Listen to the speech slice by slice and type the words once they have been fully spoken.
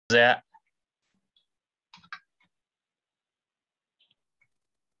that.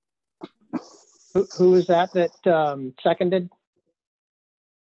 Who is that seconded?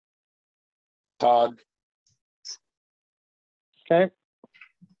 Todd. Okay.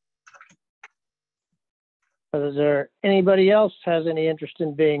 Is there anybody else has any interest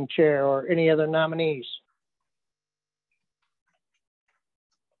in being chair or any other nominees?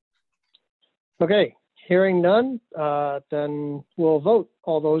 Okay, hearing none, then we'll vote.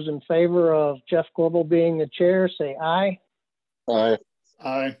 All those in favor of Jeff Gorbel being the chair, say aye. Aye.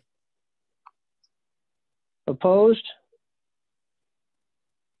 Aye. Opposed?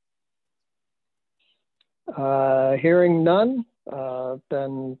 Hearing none,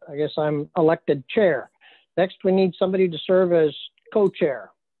 then I guess I'm elected chair. Next, we need somebody to serve as co-chair.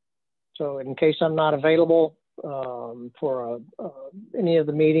 So in case I'm not available for any of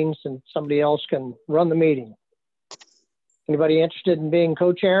the meetings, and somebody else can run the meeting. Anybody interested in being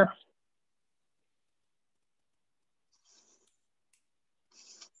co-chair?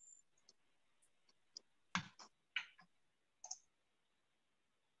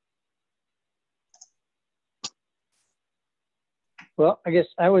 Well, I guess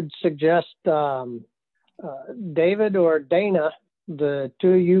I would suggest David or Dana, the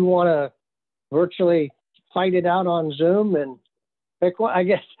two of you want to virtually fight it out on Zoom and pick one. I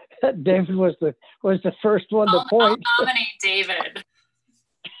guess David was the first one to point. I'll nominate David.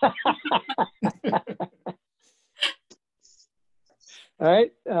 All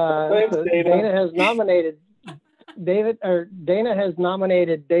right. Thanks, So Dana. Dana has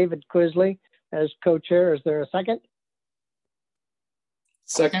nominated David Quisley as co-chair. Is there a second?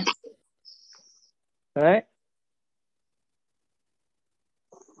 Second. All right.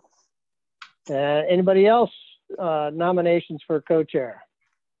 Anybody else nominations for co-chair?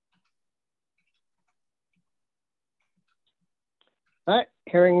 All right,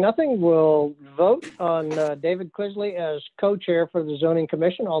 hearing nothing, we'll vote on David Quisley as co-chair for the Zoning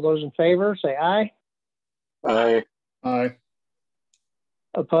Commission. All those in favor, say aye. Aye. Aye.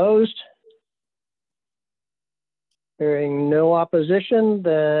 Opposed? Hearing no opposition,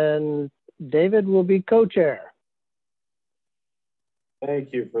 then David will be co-chair.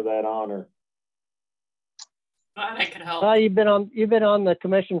 Thank you for that honor. Glad I could help. Well, you've been on the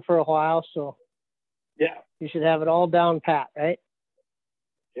commission for a while, so Yeah. you should have it all down pat, right?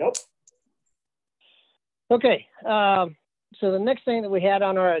 Yep. Okay, so the next thing that we had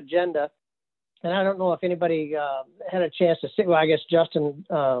on our agenda, and I don't know if anybody had a chance to see, well, I guess Justin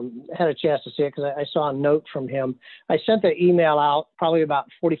had a chance to see it because I saw a note from him. I sent the email out probably about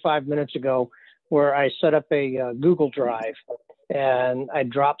 45 minutes ago where I set up a Google Drive, and I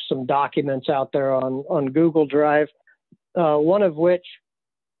dropped some documents out there on Google Drive, one of which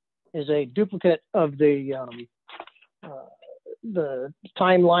is a duplicate of the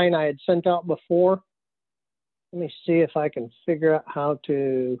timeline I had sent out before. Let me see if I can figure out how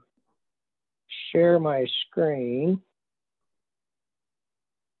to share my screen.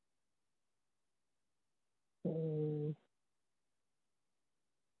 There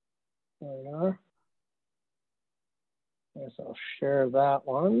we are. Guess I'll share that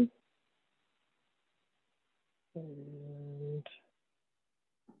one. And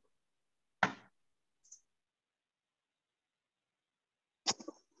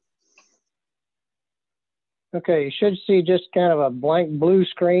okay, you should see just kind of a blank blue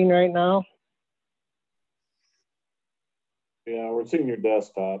screen right now. Yeah, we're seeing your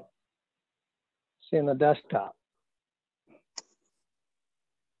desktop. Seeing the desktop.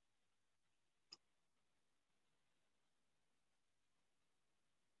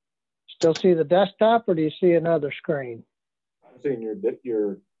 Still see the desktop, or do you see another screen? I'm seeing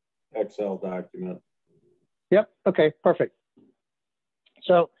your Excel document. Yep. Okay, perfect.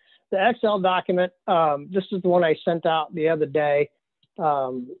 So the Excel document, this is the one I sent out the other day.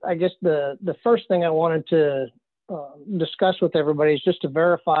 I guess the first thing I wanted to discuss with everybody is just to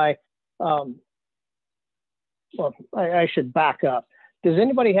verify, well, I should back up. Does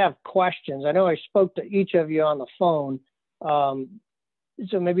anybody have questions? I know I spoke to each of you on the phone.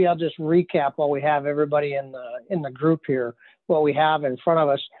 So maybe I'll just recap while we have everybody in the group here, what we have in front of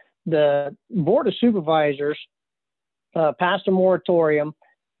us. The Board of Supervisors passed a moratorium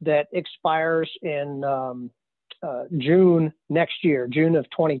that expires in June next year, June of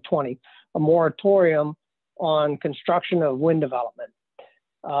 2020, a moratorium on construction of wind development.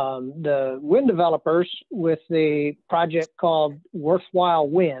 The wind developers with the project called Worthwhile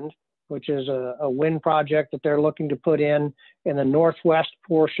Wind, which is a wind project that they're looking to put in the northwest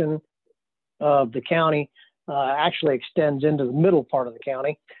portion of the county, actually extends into the middle part of the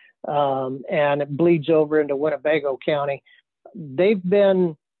county, and it bleeds over into Winnebago County. They've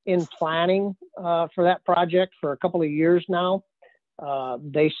been in planning for that project for a couple of years now.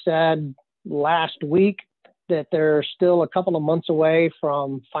 They said last week that they're still a couple of months away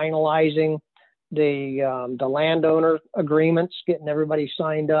from finalizing the landowner agreements, getting everybody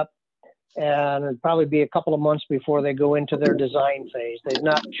signed up, and it'd probably be a couple of months before they go into their design phase. They've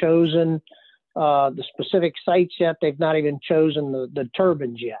not chosen the specific sites yet. They've not even chosen the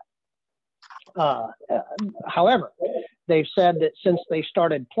turbines yet. However, they've said that since they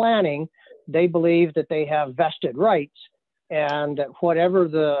started planning, they believe that they have vested rights, and that whatever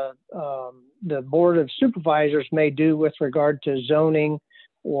the Board of Supervisors may do with regard to zoning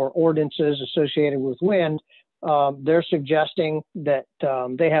or ordinances associated with wind, they're suggesting that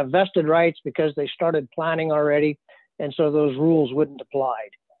they have vested rights because they started planning already, and so those rules wouldn't apply.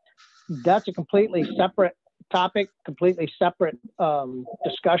 That's a completely separate topic, completely separate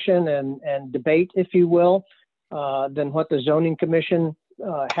discussion and debate, if you will, than what the Zoning Commission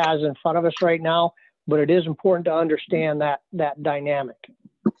has in front of us right now. But it is important to understand that dynamic.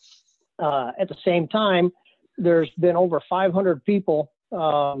 At the same time, there's been over 500 people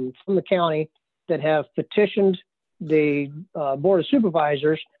from the county that have petitioned the Board of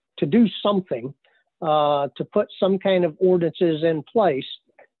Supervisors to do something, to put some kind of ordinances in place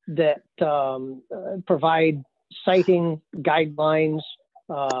that provide siting guidelines,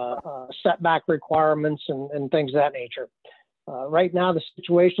 setback requirements, and things of that nature. Right now, the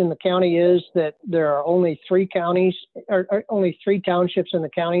situation in the county is that there are only three townships in the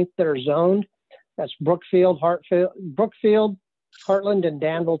county that are zoned. That's Brookfield, Heartland, and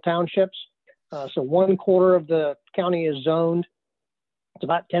Danville townships. So 1/4 of the county is zoned. It's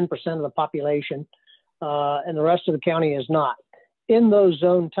about 10% of the population, and the rest of the county is not. In those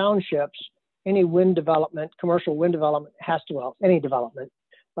zoned townships, any wind development, commercial wind development any development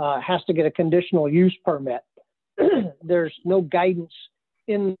has to get a conditional use permit. There's no guidance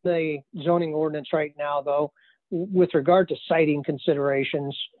in the zoning ordinance right now, though, with regard to siting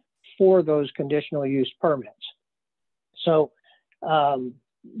considerations for those conditional use permits. So that's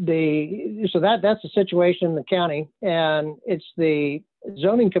the situation in the county, and it's the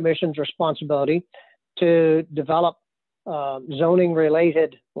Zoning Commission's responsibility to develop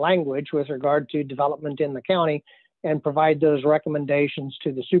zoning-related language with regard to development in the county and provide those recommendations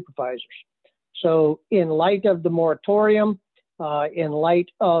to the supervisors. So in light of the moratorium, in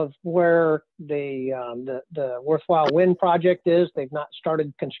light of where the Worthwhile Wind project is, they've not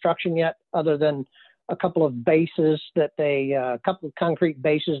started construction yet, other than a couple of bases that a couple of concrete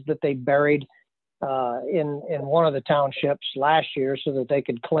bases that they buried in one of the townships last year so that they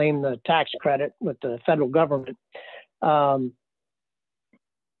could claim the tax credit with the federal government.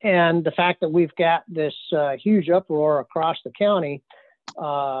 And the fact that we've got this huge uproar across the county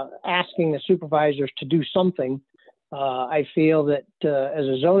asking the supervisors to do something, I feel that as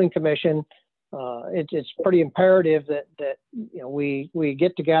a zoning commission, it's pretty imperative that we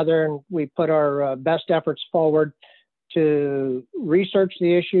get together and we put our best efforts forward to research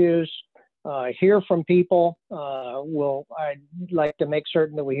the issues, hear from people. I'd like to make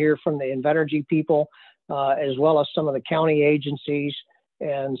certain that we hear from the Invenergy people, as well as some of the county agencies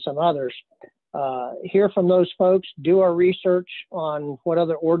and some others. Hear from those folks, do our research on what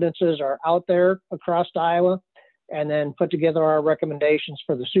other ordinances are out there across Iowa, and then put together our recommendations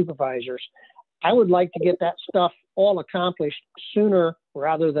for the supervisors. I would like to get that stuff all accomplished sooner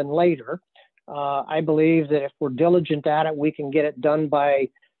rather than later. I believe that if we're diligent at it, we can get it done by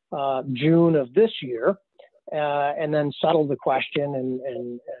June of this year, and then settle the question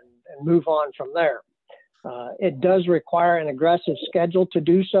and move on from there. It does require an aggressive schedule to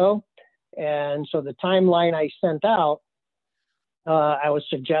do so. And so the timeline I sent out, I was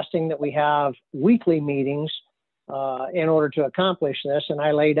suggesting that we have weekly meetings in order to accomplish this. And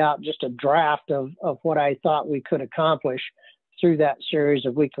I laid out just a draft of what I thought we could accomplish through that series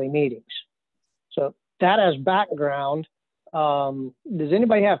of weekly meetings. So that as background, does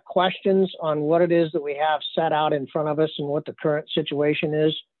anybody have questions on what it is that we have set out in front of us and what the current situation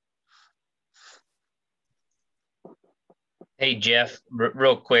is? Hey, Jeff,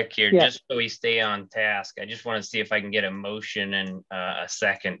 real quick here, Yeah. just so we stay on task, I just want to see if I can get a motion and a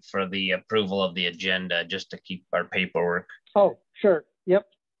second for the approval of the agenda, just to keep our paperwork. Oh, sure. Yep.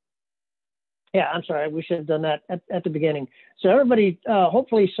 Yeah, I'm sorry. We should have done that at the beginning. So everybody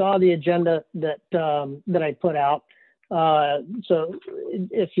hopefully saw the agenda that I put out. So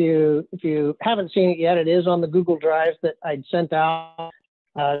if you haven't seen it yet, it is on the Google Drive that I'd sent out.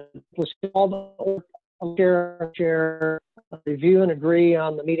 Share, review and agree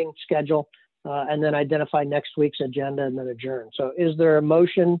on the meeting schedule, and then identify next week's agenda and then adjourn. So is there a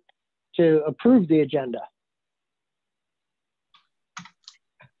motion to approve the agenda?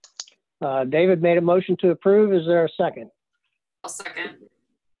 David made a motion to approve. Is there a second? I'll second.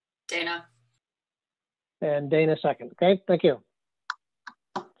 Dana. And Dana second. Okay, thank you.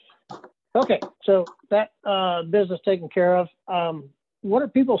 Okay, so that business taken care of. What are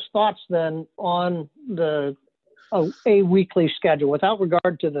people's thoughts then on a weekly schedule without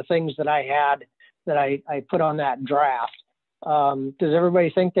regard to the things that I had that I put on that draft? Does everybody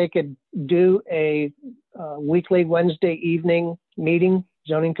think they could do a weekly Wednesday evening meeting,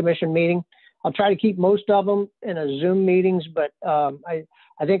 zoning commission meeting? I'll try to keep most of them in a Zoom meetings, but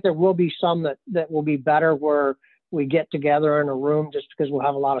I think there will be some that will be better where we get together in a room just because we'll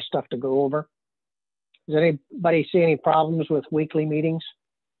have a lot of stuff to go over. Does anybody see any problems with weekly meetings?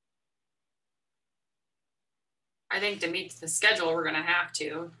 I think to meet the schedule, we're going to have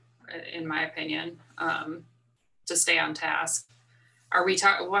to, in my opinion, to stay on task. Are we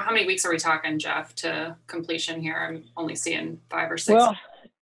talking, well, how many weeks are we talking, Jeff, to completion here? I'm only seeing 5 or 6. Well,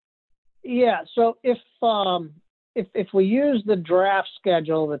 yeah. So if we use the draft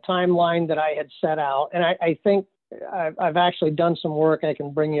schedule, the timeline that I had set out, and I think I've actually done some work I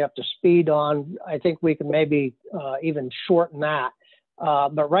can bring you up to speed on. I think we can maybe even shorten that.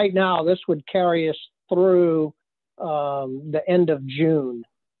 But right now, this would carry us through the end of June,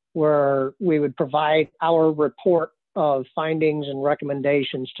 where we would provide our report of findings and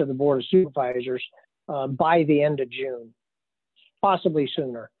recommendations to the Board of Supervisors by the end of June, possibly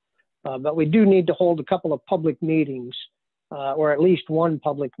sooner. But we do need to hold a couple of public meetings, or at least one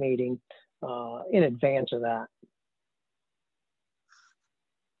public meeting in advance of that.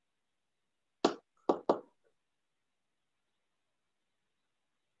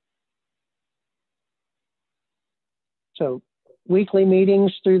 So weekly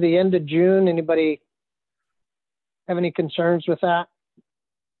meetings through the end of June. Anybody have any concerns with that?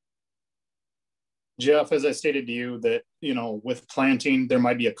 Jeff, as I stated to you that, you know, with planting, there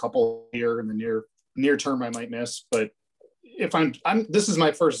might be a couple here in the near term I might miss, but if this is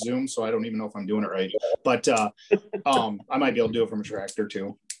my first Zoom, so I don't even know if I'm doing it right, but I might be able to do it from a tractor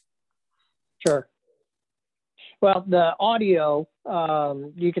too. Sure. Well, the audio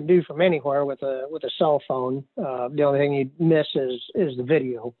you can do from anywhere with a cell phone. The only thing you miss is the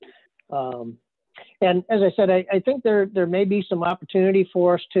video. And as I said, I think there may be some opportunity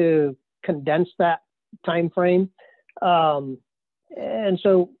for us to condense that time frame. And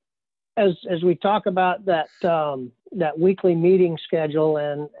so as we talk about that that weekly meeting schedule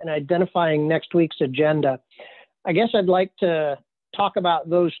and identifying next week's agenda, I guess I'd like to talk about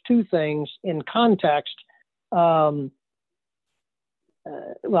those two things in context. Well,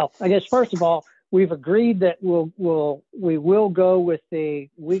 I guess first of all, we've agreed that we will go with the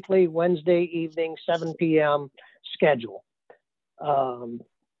weekly Wednesday evening 7 p.m. schedule.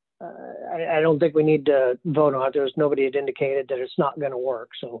 I don't think we need to vote on it. There's nobody had indicated that it's not going to work,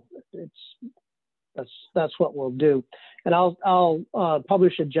 so that's what we'll do. And I'll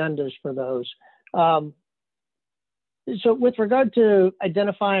publish agendas for those. So with regard to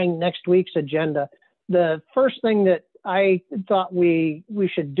identifying next week's agenda, the first thing that I thought we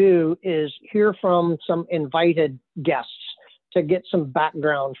should do is hear from some invited guests to get some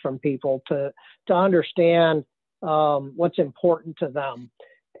background from people to understand what's important to them.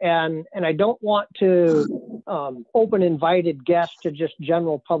 And I don't want to open invited guests to just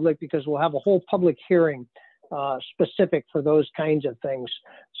general public because we'll have a whole public hearing specific for those kinds of things.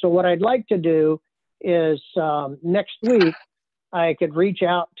 So what I'd like to do is next week, I could reach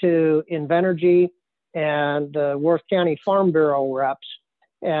out to Invenergy and the Worth County Farm Bureau reps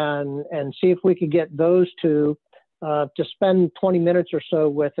and see if we could get those two to spend 20 minutes or so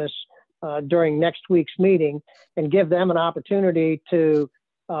with us during next week's meeting and give them an opportunity to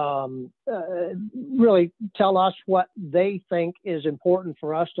really tell us what they think is important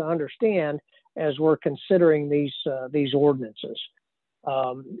for us to understand as we're considering these ordinances.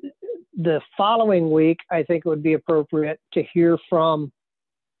 The following week, I think it would be appropriate to hear from